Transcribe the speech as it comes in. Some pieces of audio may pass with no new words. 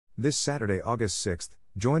This Saturday, August 6th,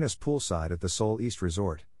 join us poolside at the Soul East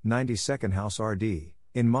Resort, 92nd House RD,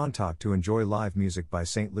 in Montauk to enjoy live music by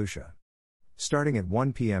St. Lucia. Starting at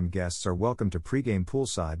 1 p.m., guests are welcome to pregame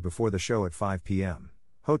poolside before the show at 5 p.m.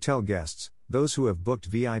 Hotel guests, those who have booked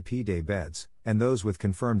VIP day beds, and those with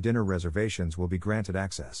confirmed dinner reservations will be granted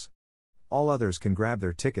access. All others can grab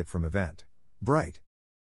their ticket from Eventbrite.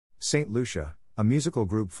 St. Lucia, a musical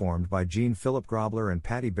group formed by Jean-Philippe Grobler and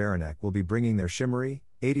Patty Baranek, will be bringing their shimmery,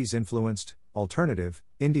 80s-influenced, alternative,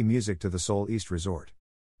 indie music to the Soul East Resort.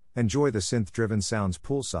 Enjoy the synth-driven sounds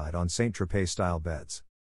poolside on Saint-Tropez-style beds.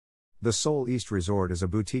 The Soul East Resort is a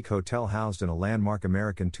boutique hotel housed in a landmark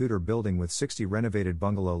American Tudor building with 60 renovated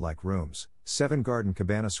bungalow-like rooms, 7 garden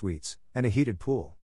cabana suites, and a heated pool.